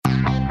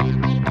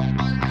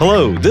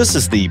Hello, this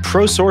is the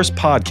ProSource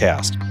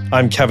Podcast.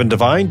 I'm Kevin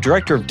Devine,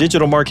 Director of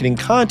Digital Marketing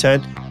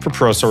Content for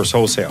ProSource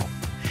Wholesale.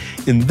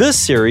 In this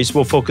series,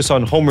 we'll focus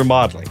on home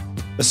remodeling,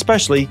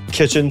 especially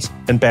kitchens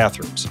and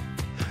bathrooms.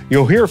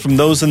 You'll hear from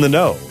those in the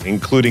know,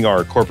 including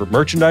our corporate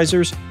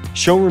merchandisers,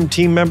 showroom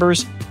team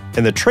members,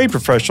 and the trade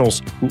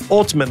professionals who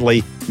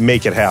ultimately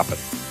make it happen.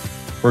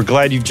 We're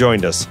glad you've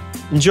joined us.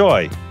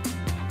 Enjoy.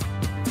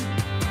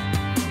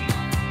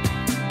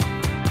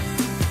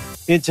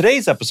 In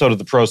today's episode of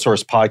the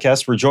ProSource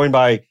Podcast, we're joined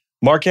by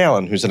Mark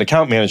Allen, who's an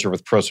account manager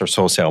with ProSource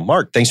Wholesale.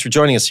 Mark, thanks for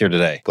joining us here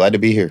today. Glad to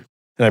be here.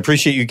 And I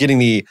appreciate you getting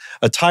the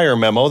attire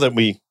memo that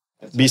we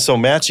be so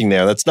matching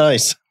there. That's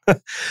nice.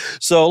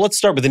 So let's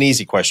start with an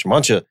easy question. Why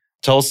don't you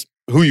tell us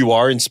who you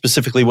are and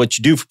specifically what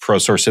you do for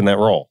ProSource in that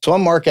role? So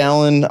I'm Mark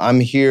Allen.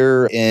 I'm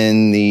here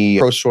in the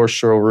ProSource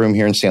showroom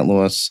here in St.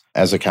 Louis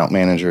as account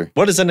manager.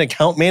 What does an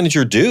account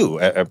manager do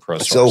at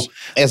ProSource? So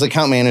as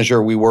account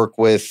manager, we work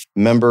with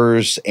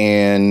members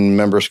and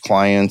members'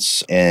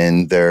 clients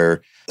and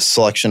their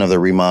selection of the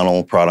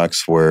remodel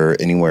products, where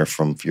anywhere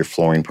from your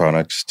flooring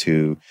products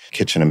to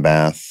kitchen and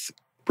bath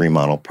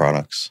remodel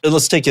products.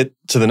 Let's take it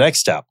to the next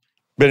step.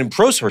 Been in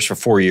ProSource for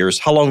 4 years.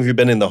 How long have you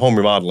been in the home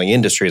remodeling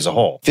industry as a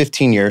whole?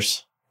 15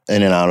 years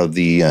in and out of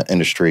the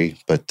industry.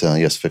 But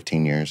yes,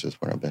 15 years is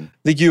where I've been. I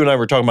think you and I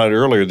were talking about it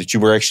earlier that you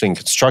were actually in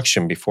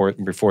construction before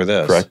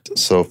this. Correct.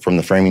 So from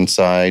the framing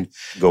side,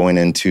 going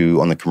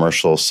into on the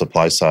commercial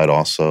supply side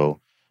also,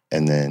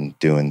 and then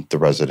doing the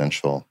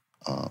residential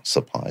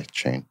supply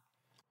chain.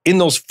 In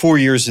those 4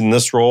 years in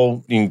this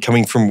role,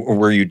 coming from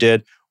where you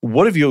did,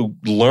 what have you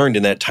learned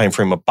in that time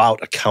frame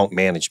about account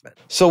management?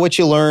 So what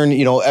you learn,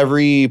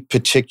 every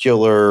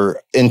particular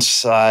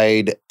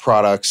inside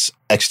products,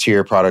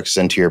 exterior products,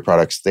 interior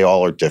products, they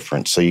all are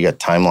different. So you got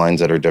timelines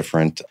that are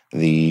different.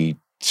 The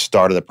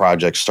start of the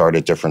project start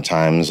at different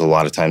times. A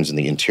lot of times in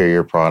the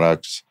interior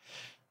products,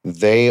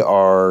 they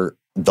are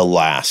the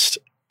last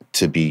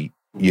to be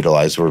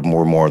utilized, or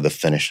more of the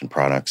finishing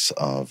products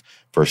of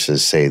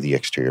versus, say, the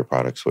exterior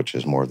products, which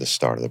is more the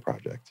start of the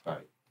project. All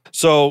right.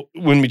 So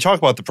when we talk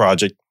about the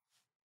project,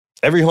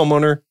 every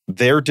homeowner,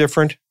 they're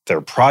different. Their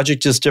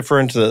project is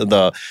different.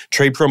 The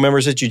trade pro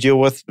members that you deal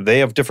with, they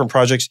have different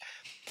projects.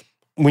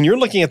 When you're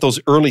looking at those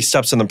early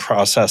steps in the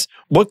process,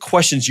 what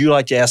questions do you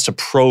like to ask to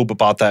probe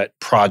about that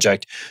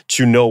project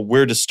to know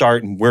where to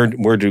start and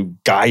where to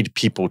guide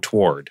people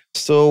toward?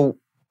 So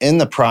in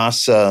the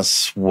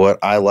process, what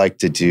I like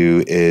to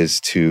do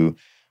is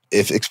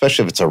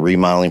especially if it's a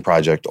remodeling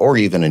project or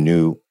even a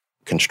new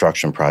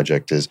construction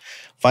project, is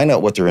find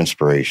out what their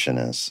inspiration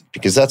is,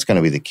 because that's going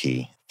to be the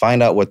key.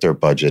 Find out what their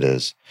budget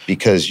is,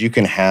 because you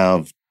can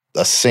have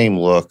the same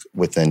look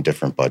within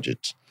different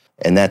budgets.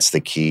 And that's the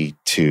key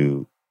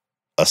to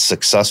a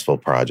successful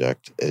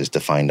project, is to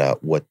find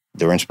out what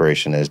their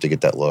inspiration is to get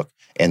that look,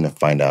 and to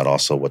find out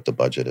also what the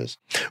budget is.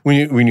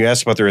 When you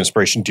ask about their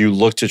inspiration, do you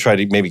look to try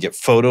to maybe get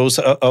photos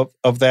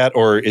of that,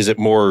 or is it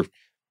more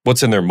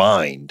what's in their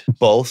mind?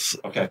 Both.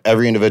 Okay.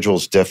 Every individual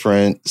is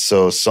different.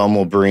 So some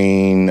will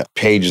bring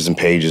pages and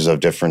pages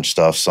of different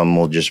stuff. Some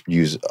will just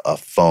use a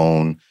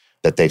phone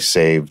that they've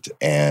saved,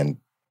 and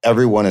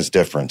everyone is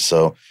different.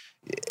 So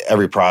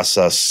every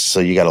process, so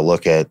you got to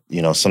look at,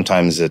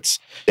 sometimes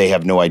they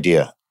have no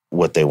idea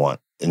what they want.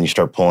 And you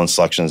start pulling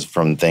selections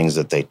from things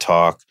that they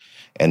talk,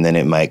 and then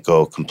it might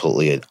go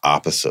completely an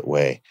opposite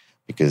way,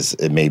 because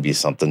it may be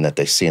something that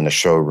they see in the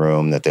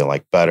showroom that they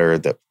like better,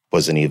 that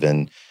wasn't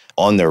even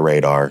on their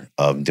radar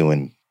of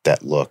doing that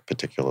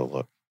particular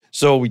look.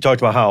 So we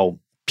talked about how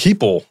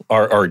people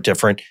are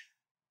different.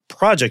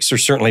 Projects are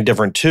certainly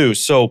different too.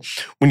 So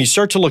when you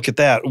start to look at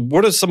that,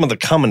 what are some of the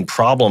common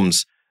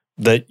problems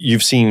that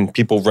you've seen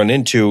people run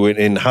into,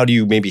 and how do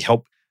you maybe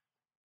help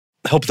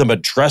them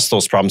address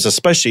those problems,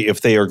 especially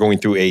if they are going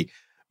through a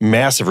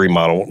massive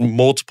remodel,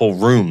 multiple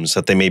rooms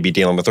that they may be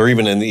dealing with, or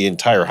even in the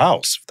entire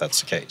house, if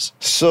that's the case?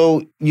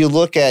 So you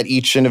look at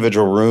each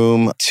individual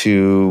room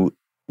to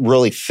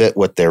really fit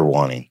what they're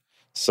wanting.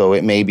 So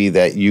it may be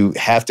that you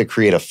have to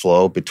create a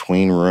flow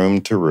between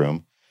room to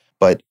room,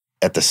 but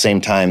at the same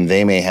time,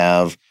 they may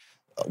have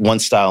one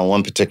style in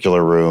one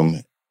particular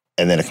room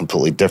and then a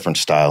completely different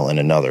style in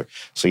another.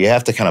 So you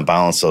have to kind of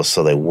balance those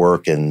so they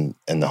work in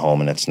the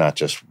home, and it's not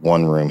just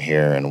one room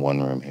here and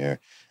one room here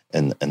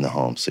in the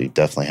home. So you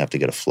definitely have to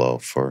get a flow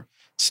for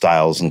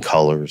styles and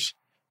colors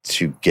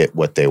to get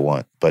what they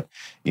want. But,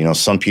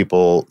 some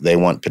people, they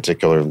want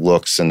particular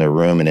looks in their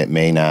room, and it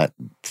may not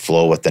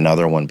flow with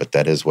another one, but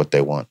that is what they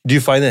want. Do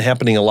you find that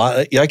happening a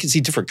lot? I can see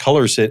different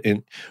colors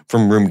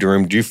from room to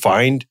room. Do you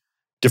find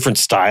different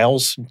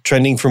styles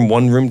trending from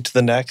one room to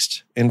the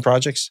next in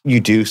projects? You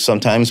do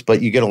sometimes,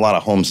 but you get a lot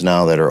of homes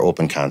now that are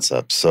open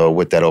concept. So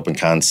with that open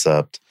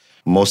concept,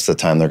 most of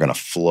the time they're going to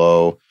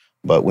flow.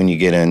 But when you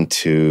get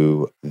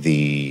into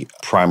the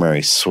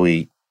primary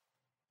suite,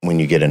 when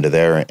you get into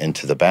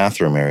the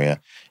bathroom area,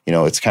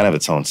 it's kind of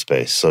its own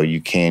space. So you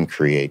can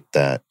create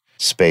that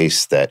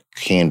space that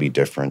can be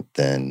different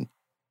than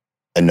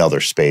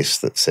another space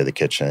that, say, the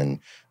kitchen,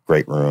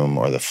 great room,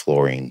 or the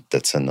flooring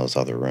that's in those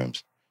other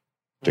rooms.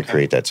 to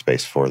create that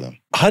space for them.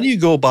 How do you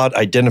go about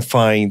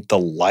identifying the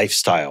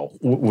lifestyle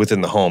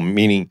within the home?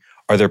 Meaning,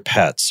 are there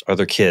pets? Are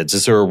there kids?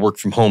 Is there a work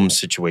from home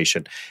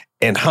situation?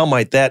 And how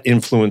might that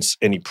influence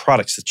any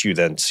products that you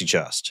then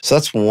suggest? So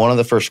that's one of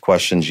the first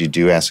questions you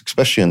do ask,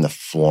 especially in the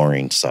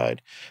flooring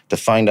side, to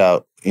find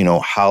out,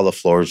 how the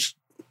floors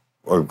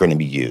are going to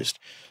be used.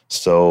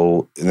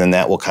 So then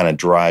that will kind of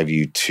drive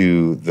you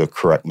to the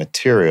correct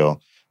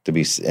material to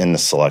be in the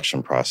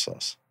selection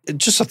process.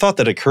 Just a thought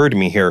that occurred to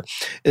me here,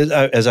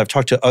 as I've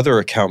talked to other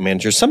account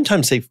managers,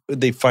 sometimes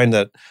they find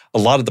that a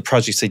lot of the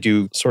projects they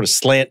do sort of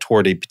slant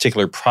toward a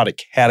particular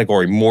product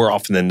category more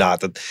often than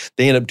not, that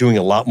they end up doing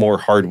a lot more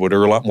hardwood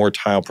or a lot more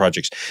tile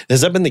projects. Has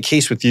that been the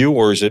case with you,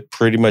 or is it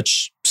pretty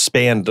much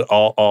spanned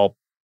all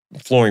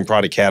flooring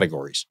product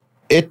categories?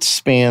 It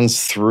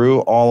spans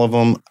through all of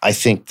them. I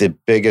think the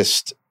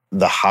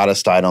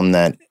hottest item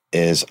that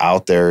is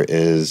out there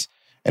is,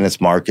 and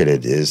it's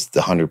marketed, is the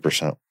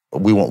 100%.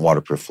 We want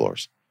waterproof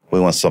floors. We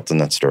want something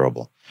that's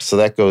durable. So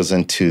that goes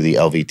into the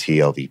LVT,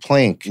 LV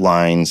plank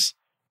lines,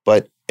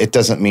 but it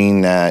doesn't mean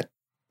that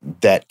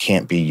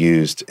can't be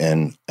used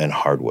in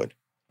hardwood.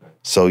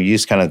 So you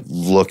just kind of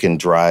look and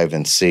drive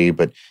and see,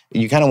 but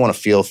you kind of want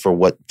to feel for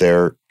what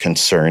their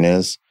concern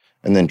is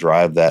and then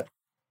drive that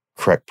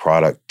correct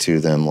product to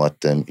them,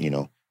 let them,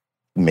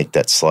 make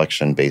that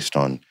selection based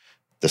on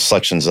the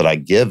selections that I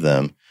give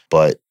them,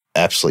 but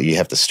absolutely you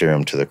have to steer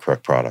them to the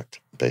correct product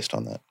based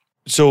on that.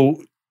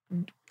 So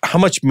how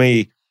much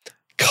may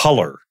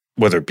color,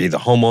 whether it be the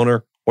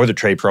homeowner or the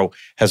trade pro,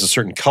 has a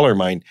certain color in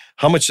mind,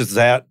 how much does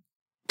that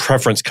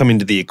preference come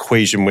into the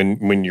equation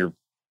when you're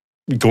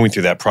going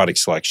through that product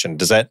selection?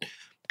 Does that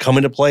come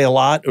into play a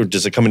lot, or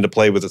does it come into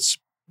play with its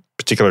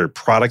particular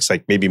products,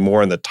 like maybe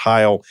more on the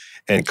tile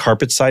and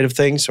carpet side of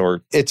things?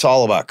 Or it's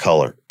all about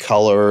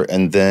color,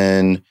 and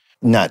then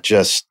not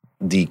just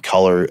the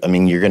color. I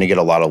mean, you're going to get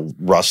a lot of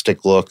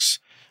rustic looks,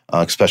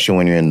 especially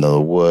when you're in the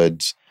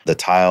woods. The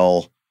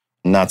tile,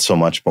 not so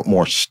much, but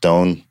more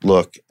stone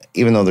look,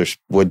 even though there's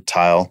wood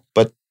tile.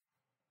 But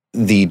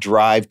the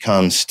drive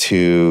comes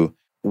to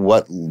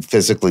what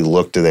physically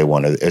look do they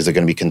want? Is it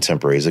going to be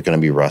contemporary? Is it going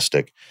to be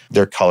rustic?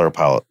 Their color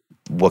palette,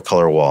 what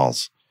color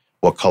walls,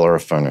 what color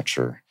of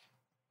furniture.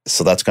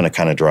 So that's going to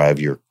kind of drive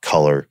your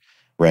color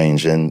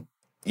range. And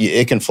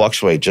it can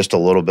fluctuate just a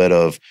little bit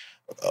of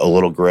a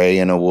little gray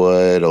in a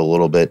wood, a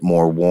little bit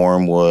more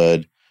warm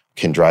wood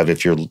can drive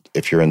if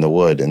you're in the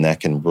wood, and that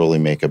can really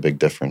make a big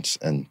difference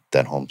in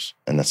that homes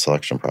and the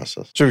selection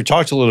process. So we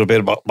talked a little bit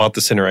about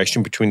this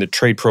interaction between the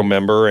trade pro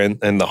member and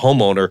the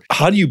homeowner.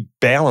 How do you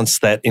balance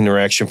that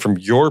interaction from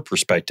your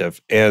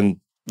perspective? And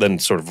then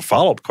sort of a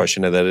follow-up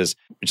question to that is,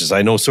 which is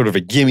I know sort of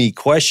a gimme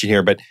question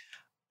here, but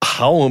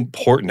how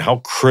important, how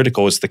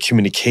critical is the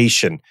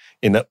communication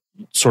in that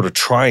sort of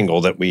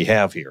triangle that we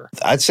have here?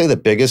 I'd say the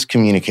biggest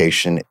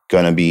communication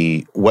going to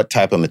be what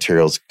type of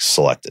materials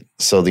selected.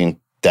 So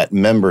that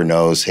member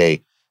knows,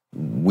 hey,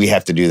 we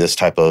have to do this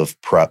type of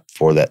prep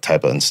for that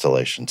type of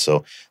installation.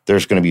 So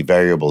there's going to be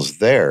variables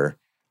there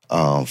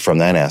from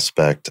that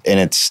aspect, and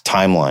it's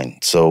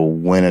timeline. So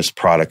when is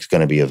product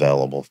going to be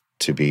available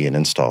to be an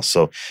install?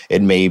 So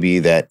it may be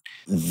that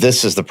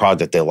this is the product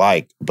that they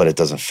like, but it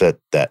doesn't fit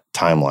that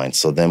timeline.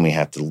 So then we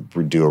have to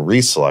do a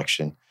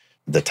reselection,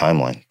 the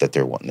timeline that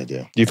they're wanting to do.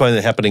 Do you find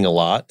that happening a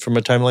lot from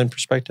a timeline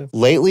perspective?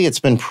 Lately, it's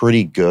been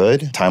pretty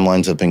good.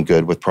 Timelines have been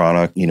good with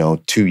product.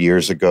 2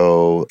 years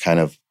ago, kind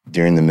of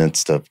during the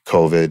midst of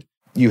COVID,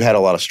 you had a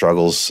lot of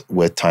struggles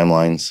with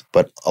timelines,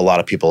 but a lot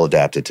of people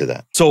adapted to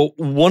that. So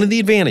one of the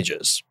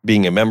advantages,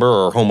 being a member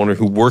or a homeowner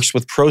who works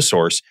with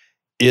ProSource,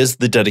 is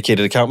the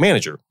dedicated account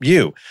manager,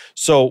 you.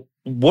 So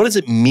what does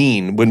it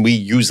mean when we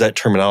use that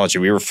terminology?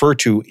 We refer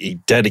to a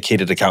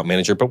dedicated account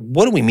manager, but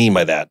what do we mean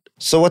by that?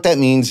 So what that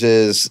means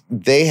is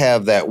they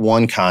have that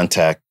one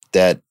contact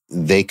that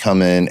they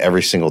come in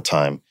every single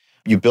time.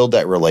 You build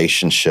that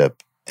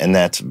relationship, and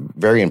that's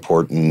very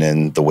important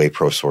in the way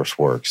ProSource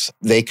works.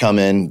 They come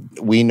in,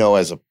 we know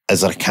as an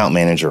account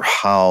manager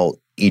how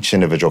each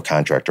individual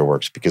contractor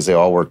works because they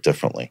all work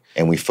differently.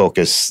 And we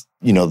focus,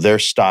 their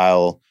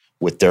style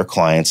with their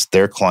clients.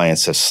 Their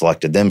clients have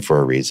selected them for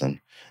a reason.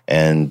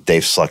 And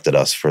they've selected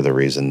us for the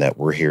reason that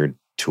we're here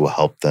to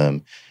help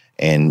them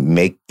and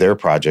make their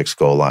projects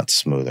go a lot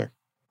smoother.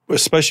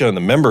 Especially on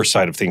the member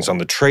side of things, on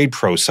the trade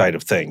pro side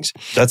of things,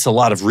 that's a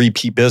lot of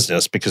repeat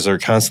business because they're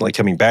constantly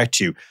coming back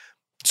to you.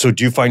 So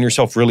do you find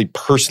yourself really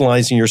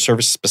personalizing your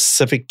service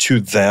specific to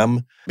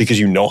them because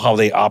you know how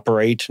they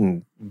operate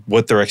and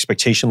what their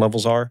expectation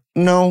levels are?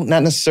 No,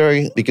 not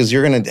necessarily, because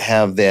you're going to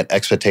have that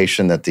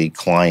expectation that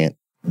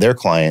their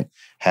client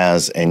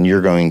has, and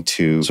you're going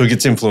to... So it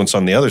gets influence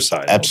on the other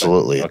side.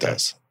 Absolutely, it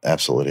does.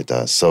 Absolutely, it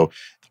does. So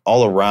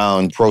all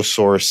around,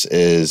 ProSource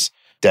is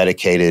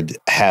dedicated,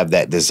 have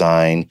that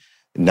design,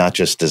 not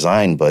just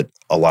design, but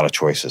a lot of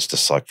choices to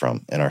select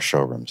from in our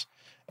showrooms.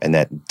 And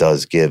that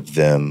does give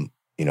them,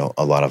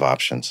 a lot of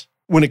options.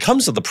 When it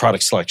comes to the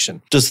product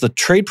selection, does the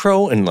trade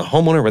pro and the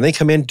homeowner, when they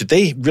come in, do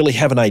they really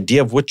have an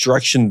idea of what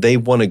direction they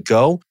want to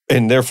go?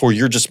 And therefore,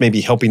 you're just maybe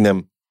helping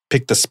them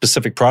pick the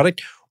specific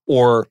product?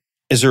 Or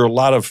is there a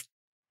lot of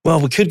well,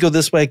 we could go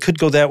this way, could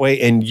go that way,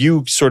 and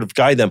you sort of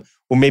guide them.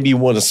 Well, maybe you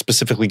want to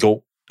specifically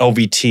go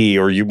LVT,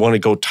 or you want to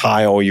go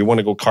tile, or you want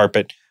to go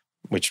carpet,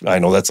 which I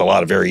know that's a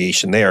lot of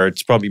variation there.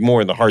 It's probably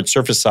more in the hard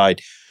surface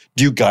side.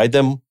 Do you guide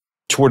them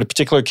toward a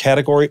particular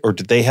category, or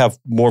do they have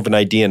more of an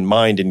idea in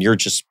mind and you're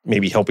just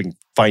maybe helping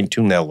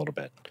fine-tune that a little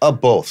bit?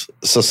 Both.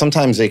 So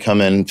sometimes they come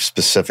in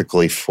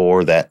specifically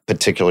for that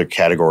particular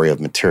category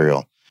of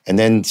material. And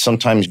then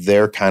sometimes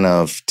they're kind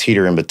of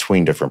teetering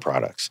between different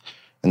products.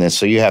 And then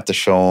so you have to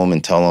show them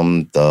and tell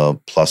them the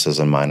pluses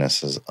and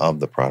minuses of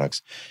the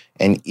products.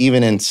 And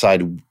even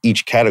inside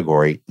each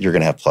category, you're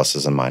going to have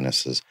pluses and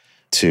minuses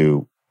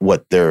to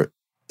what they're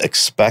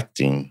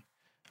expecting.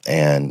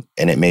 And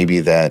it may be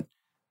that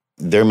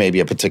there may be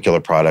a particular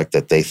product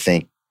that they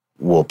think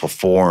will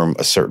perform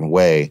a certain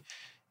way.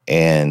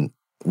 And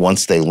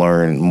once they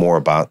learn more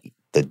about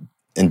the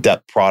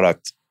in-depth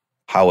product,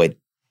 how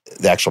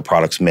the actual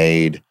product's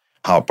made,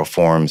 how it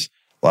performs,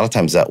 a lot of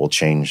times that will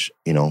change,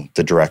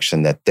 the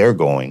direction that they're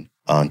going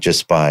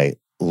just by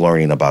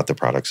learning about the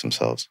products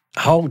themselves.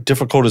 How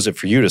difficult is it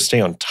for you to stay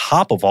on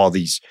top of all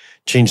these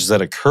changes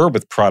that occur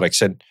with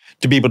products and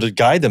to be able to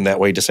guide them that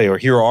way to say, or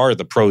here are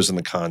the pros and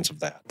the cons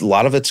of that? A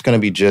lot of it's going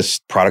to be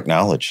just product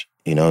knowledge.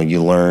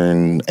 You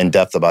learn in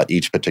depth about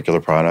each particular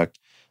product,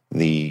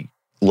 the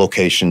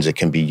locations it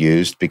can be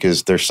used,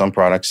 because there's some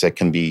products that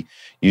can be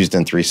used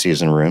in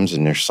 3-season rooms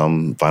and there's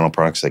some vinyl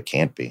products that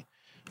can't be.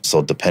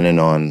 So depending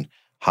on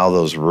how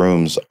those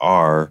rooms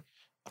are,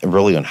 and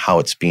really on how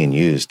it's being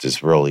used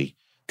is really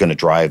going to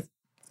drive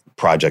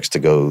projects to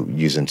go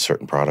using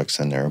certain products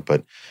in there.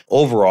 But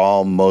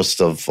overall,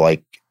 most of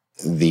like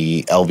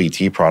the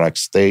LVT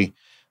products, they're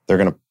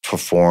going to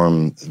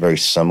perform very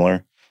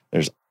similar.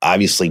 There's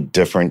obviously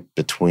different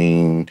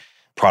between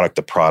product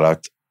to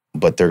product,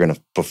 but they're going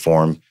to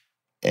perform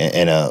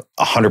in a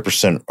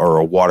 100% or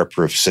a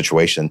waterproof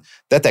situation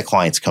that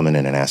client's coming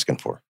in and asking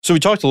for. So we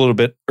talked a little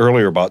bit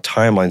earlier about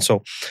timelines.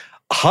 So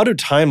how do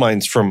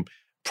timelines from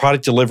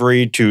product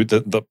delivery to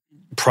the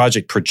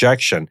project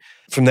projection,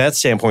 from that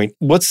standpoint,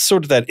 what's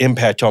sort of that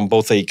impact on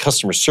both a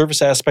customer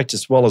service aspect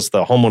as well as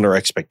the homeowner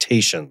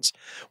expectations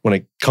when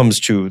it comes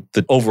to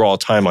the overall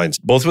timelines,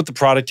 both with the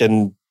product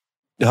and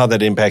how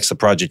that impacts the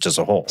project as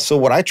a whole? So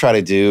what I try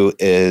to do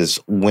is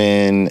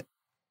when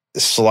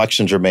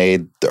selections are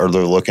made, or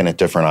they're looking at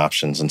different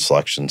options and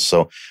selections.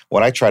 So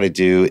what I try to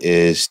do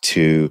is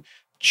to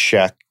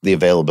check the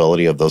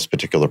availability of those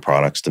particular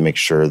products to make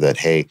sure that,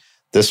 hey,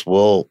 this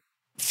will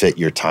fit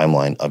your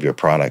timeline of your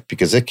product,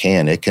 because it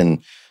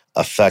can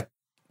affect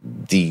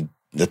the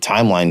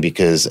timeline,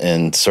 because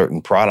in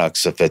certain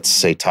products, if it's,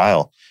 say,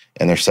 tile,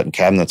 and they're setting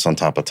cabinets on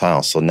top of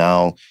tile, so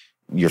now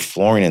your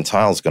flooring and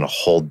tile is going to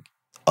hold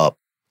up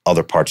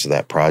other parts of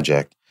that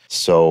project.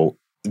 So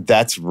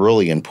that's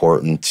really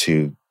important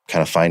to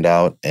kind of find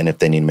out, and if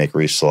they need to make a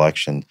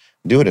reselection,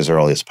 do it as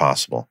early as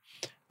possible.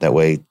 That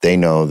way they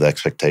know the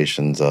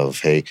expectations of,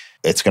 hey,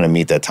 it's going to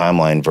meet that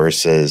timeline,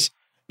 versus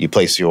you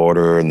place the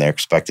order and they're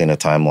expecting a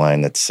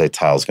timeline that, say,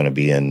 tile's going to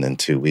be in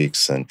 2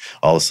 weeks, and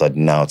all of a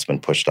sudden now it's been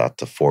pushed out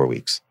to 4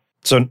 weeks.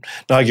 So now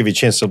I'll give you a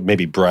chance to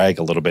maybe brag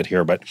a little bit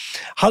here, but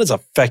how does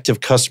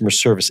effective customer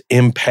service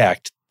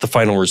impact the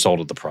final result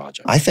of the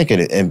project? I think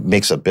it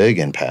makes a big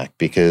impact,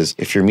 because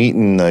if you're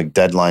meeting the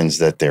deadlines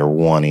that they're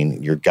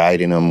wanting, you're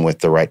guiding them with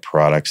the right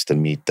products to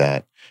meet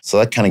that. So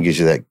that kind of gives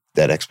you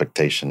that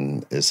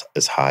expectation is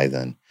high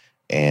then.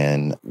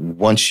 And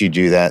once you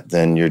do that,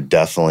 then you're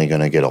definitely going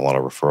to get a lot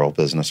of referral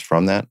business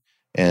from that.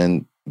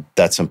 And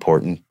that's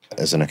important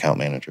as an account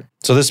manager.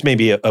 So this may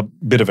be a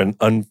bit of an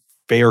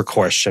unfair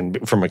question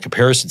from a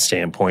comparison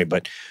standpoint,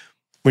 but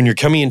when you're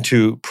coming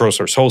into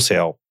ProSource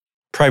Wholesale,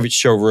 private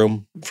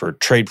showroom for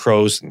trade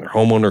pros and their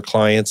homeowner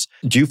clients,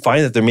 do you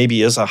find that there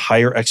maybe is a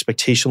higher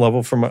expectation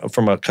level from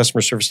a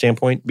customer service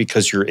standpoint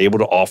because you're able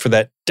to offer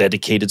that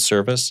dedicated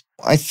service?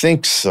 I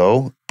think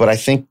so. But I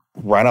think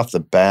right off the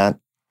bat,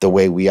 the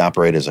way we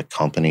operate as a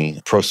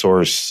company,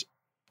 ProSource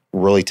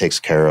really takes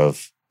care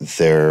of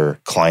their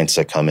clients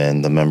that come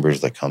in, the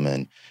members that come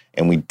in,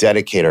 and we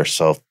dedicate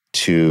ourselves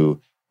to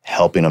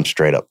helping them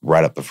straight up,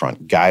 right up the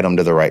front, guide them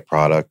to the right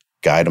product,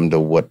 guide them to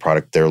what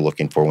product they're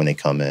looking for when they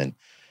come in,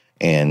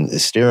 and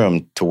steer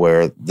them to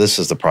where this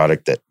is the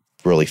product that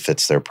really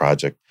fits their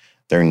project,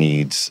 their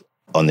needs,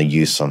 on the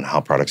use on how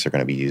products are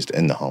going to be used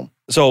in the home.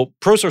 So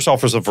ProSource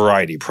offers a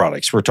variety of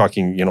products. We're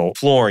talking,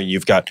 flooring.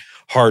 You've got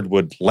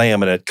hardwood,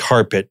 laminate,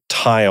 carpet,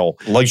 tile,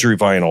 luxury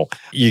vinyl.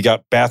 You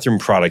got bathroom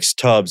products,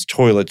 tubs,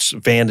 toilets,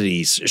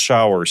 vanities,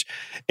 showers,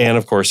 and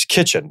of course,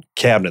 kitchen,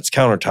 cabinets,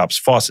 countertops,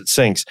 faucets,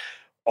 sinks.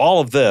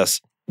 All of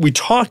this. We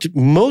talked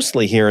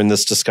mostly here in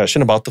this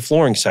discussion about the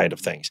flooring side of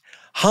things.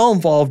 How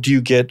involved do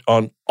you get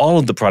on all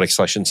of the product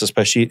selections,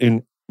 especially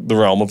in the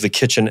realm of the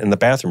kitchen and the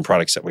bathroom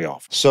products that we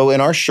offer? So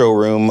in our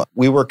showroom,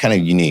 we were kind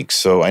of unique.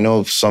 So I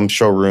know some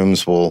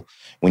showrooms will,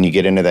 when you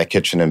get into that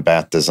kitchen and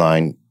bath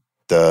design,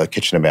 the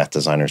kitchen and bath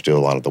designers do a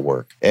lot of the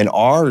work. In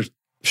our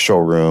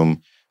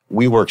showroom,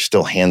 we work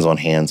still hands on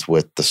hands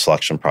with the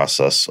selection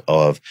process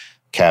of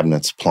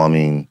cabinets,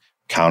 plumbing,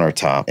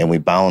 countertop, and we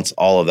balance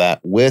all of that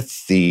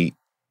with the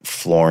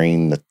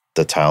flooring,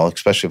 the tile,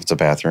 especially if it's a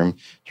bathroom.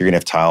 You're going to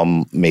have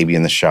tile maybe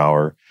in the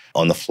shower,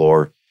 on the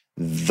floor.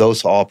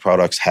 Those all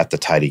products have to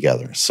tie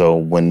together. So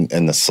when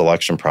in the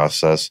selection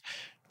process,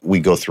 we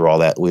go through all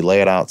that. We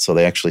lay it out so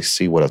they actually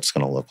see what it's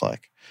going to look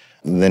like.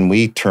 And then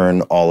we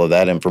turn all of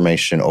that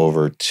information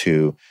over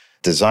to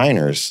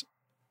designers,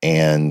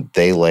 and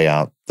they lay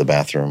out the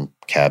bathroom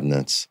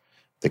cabinets,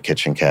 the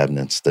kitchen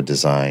cabinets, the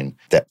design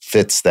that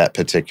fits that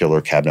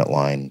particular cabinet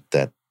line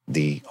that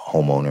the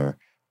homeowner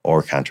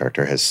or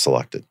contractor has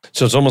selected.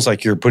 So it's almost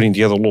like you're putting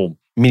together a little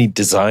mini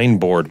design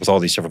board with all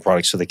these different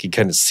products so they can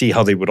kind of see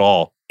how they would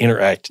all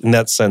interact in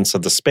that sense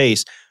of the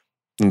space.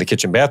 And the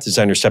kitchen bath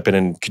designer step in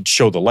and could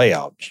show the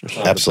layout.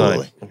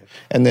 Absolutely.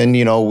 And then,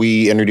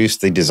 we introduce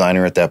the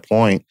designer at that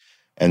point,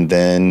 and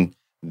then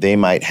they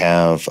might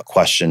have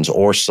questions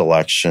or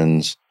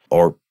selections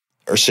or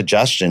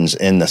suggestions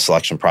in the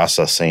selection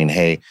process saying,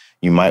 hey,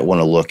 you might want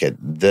to look at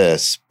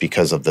this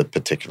because of the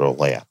particular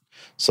layout.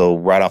 So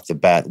right off the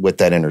bat, with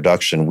that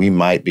introduction, we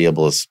might be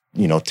able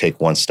to,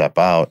 take one step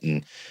out,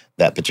 and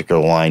that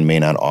particular line may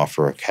not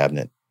offer a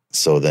cabinet.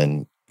 So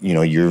then,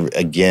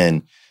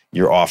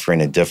 you're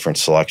offering a different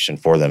selection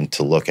for them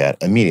to look at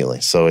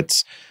immediately. So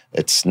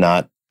it's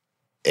not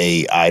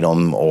a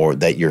item or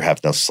that you're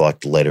having to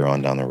select later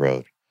on down the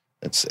road.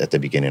 It's at the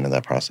beginning of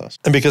that process.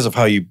 And because of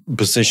how you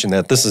position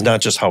that, this is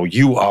not just how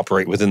you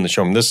operate within the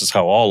showroom. This is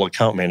how all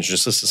account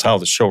managers, this is how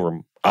the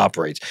showroom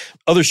operates.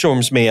 Other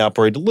showrooms may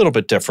operate a little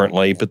bit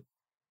differently, but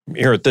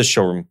here at this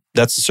showroom,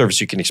 that's the service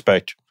you can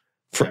expect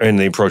and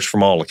the approach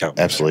from all account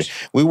managers. Absolutely.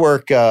 We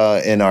work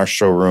in our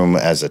showroom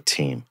as a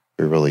team.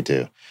 We really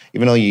do.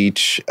 Even though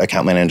each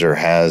account manager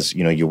has,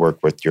 you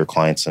work with your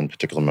clients and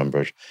particular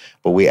members,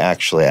 but we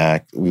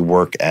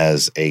work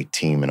as a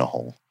team in a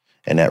whole.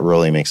 And that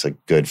really makes a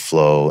good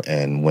flow.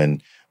 And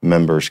when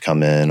members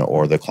come in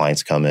or the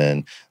clients come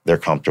in, they're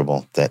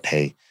comfortable that,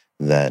 hey,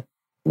 that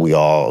we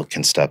all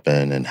can step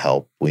in and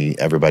help.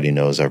 Everybody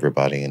knows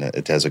everybody, and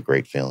it has a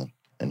great feeling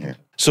in here.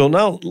 So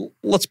now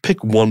let's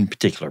pick one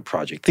particular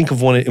project. Think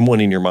of one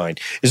in your mind.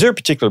 Is there a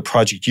particular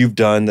project you've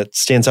done that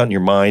stands out in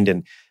your mind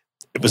and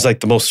it was like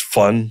the most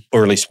fun,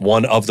 or at least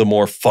one of the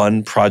more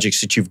fun projects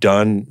that you've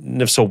done?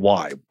 And if so,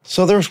 why?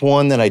 So there's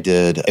one that I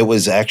did. It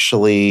was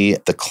actually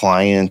the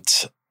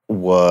client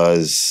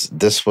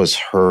this was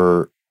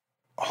her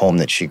home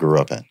that she grew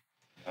up in.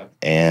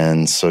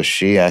 And so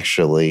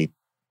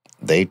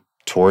they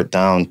tore it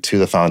down to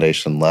the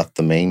foundation, left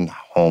the main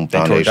home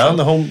foundation. They tore down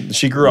the home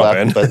she grew up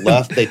in.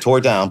 They tore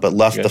it down, but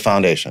left the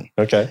foundation.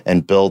 Okay.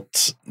 And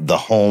built the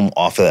home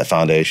off of that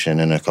foundation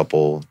in a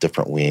couple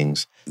different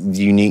wings.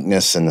 The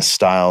uniqueness and the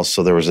styles.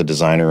 So there was a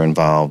designer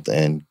involved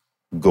in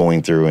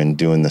going through and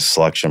doing the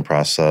selection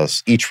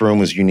process. Each room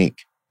was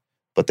unique,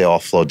 but they all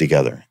flowed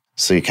together.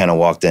 So you kind of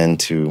walked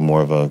into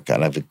more of a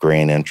kind of a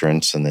grand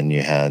entrance, and then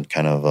you had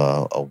kind of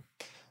a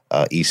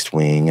east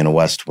wing and a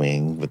west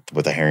wing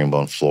with a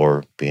herringbone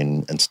floor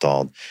being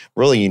installed.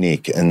 Really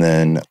unique. And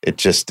then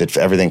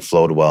everything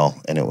flowed well,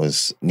 and it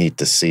was neat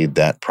to see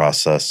that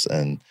process.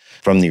 And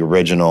from the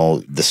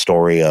original, the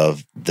story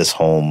of this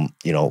home,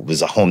 it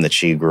was a home that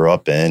she grew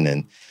up in,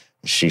 and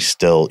she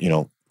still,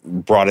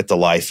 brought it to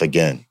life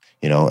again,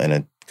 in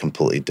a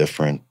completely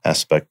different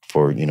aspect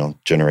for,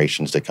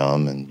 generations to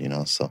come.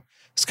 And, so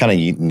it's kind of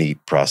a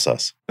neat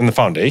process. And the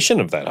foundation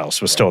of that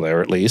house was still there,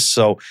 at least.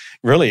 So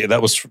really,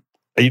 that was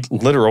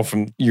literal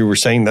you were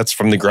saying that's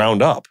from the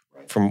ground up,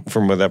 from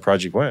where that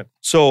project went.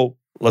 So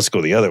let's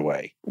go the other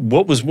way.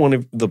 What was one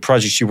of the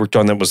projects you worked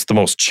on that was the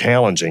most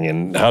challenging,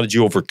 and how did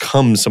you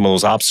overcome some of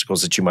those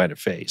obstacles that you might have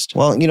faced?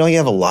 Well, you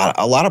have a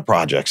lot of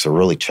projects are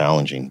really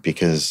challenging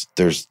because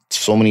there's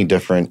so many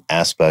different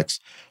aspects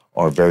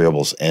or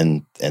variables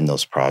in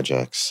those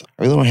projects.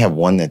 I really don't have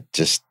one that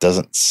just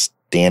doesn't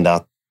stand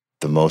out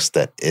the most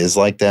that is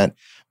like that,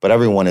 but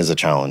everyone is a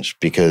challenge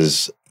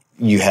because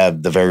you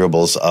have the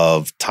variables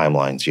of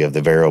timelines, you have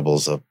the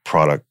variables of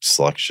product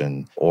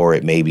selection, or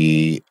it may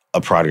be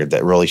a product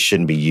that really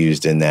shouldn't be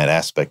used in that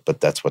aspect, but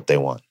that's what they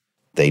want.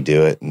 They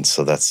do it. And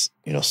so that's,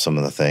 some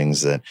of the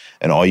things and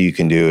all you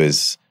can do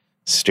is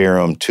steer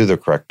them to the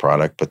correct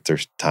product, but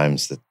there's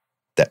times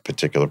that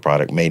particular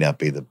product may not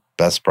be the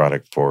best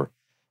product for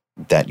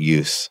that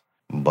use,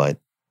 but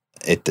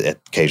it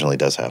occasionally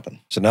does happen.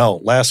 So now,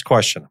 last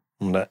question.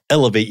 I'm going to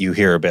elevate you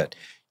here a bit.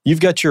 You've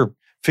got your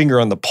finger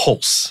on the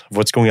pulse of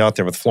what's going out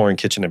there with flooring,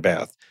 kitchen, and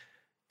bath.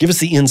 Give us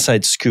the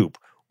inside scoop.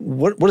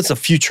 What does the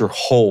future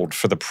hold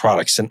for the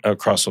products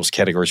across those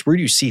categories? Where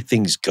do you see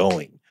things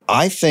going?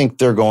 I think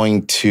they're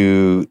going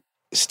to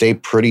stay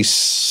pretty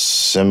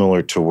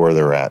similar to where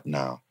they're at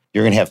now.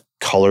 You're going to have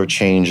color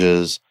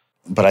changes,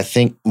 but I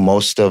think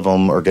most of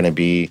them are going to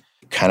be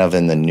kind of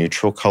in the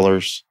neutral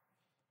colors.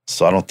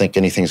 So I don't think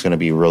anything's going to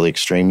be really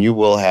extreme. You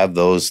will have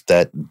those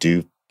that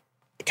do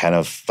kind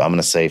of, I'm going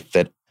to say,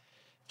 fit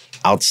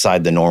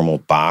outside the normal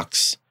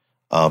box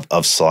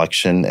of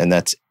selection, and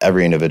that's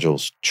every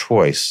individual's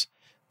choice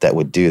that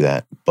would do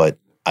that. But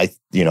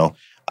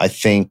I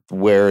think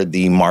where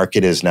the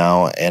market is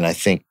now, and I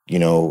think,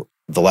 the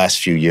last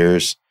few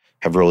years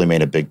have really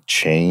made a big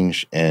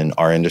change in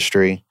our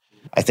industry.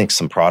 I think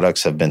some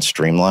products have been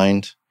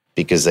streamlined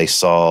because they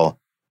saw,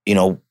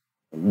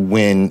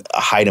 when a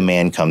high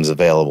demand comes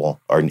available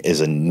or is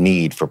a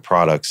need for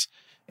products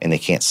and they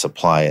can't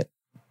supply it,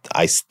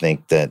 I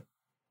think that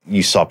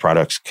you saw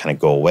products kind of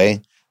go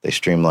away. They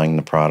streamlined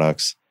the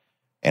products.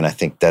 And I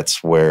think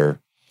that's where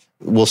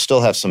we'll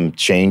still have some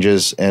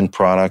changes in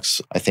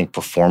products. I think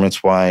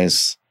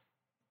performance-wise,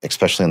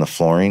 especially in the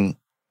flooring,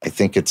 I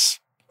think it's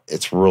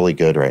really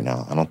good right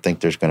now. I don't think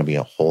there's going to be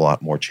a whole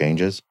lot more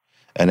changes.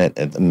 And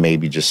it may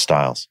be just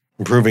styles.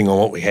 Improving on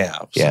what we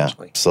have,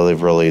 essentially. Yeah. So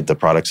the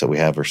products that we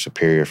have are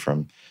superior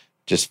from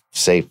just,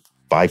 say,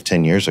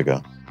 5-10 years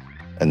ago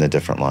in the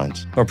different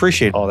lines. I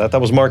appreciate all that. That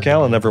was Mark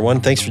Allen,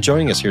 everyone. Thanks for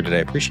joining us here today.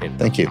 I appreciate it.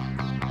 Thank you.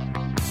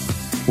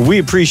 We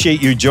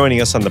appreciate you joining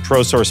us on the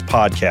ProSource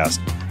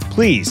podcast.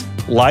 Please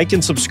like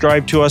and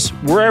subscribe to us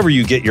wherever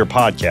you get your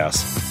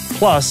podcasts.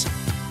 Plus,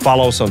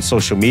 follow us on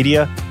social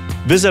media,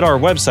 visit our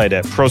website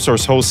at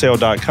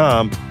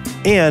ProSourceWholesale.com,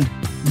 and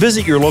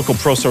visit your local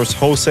ProSource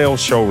Wholesale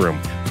showroom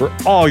for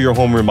all your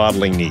home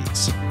remodeling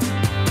needs.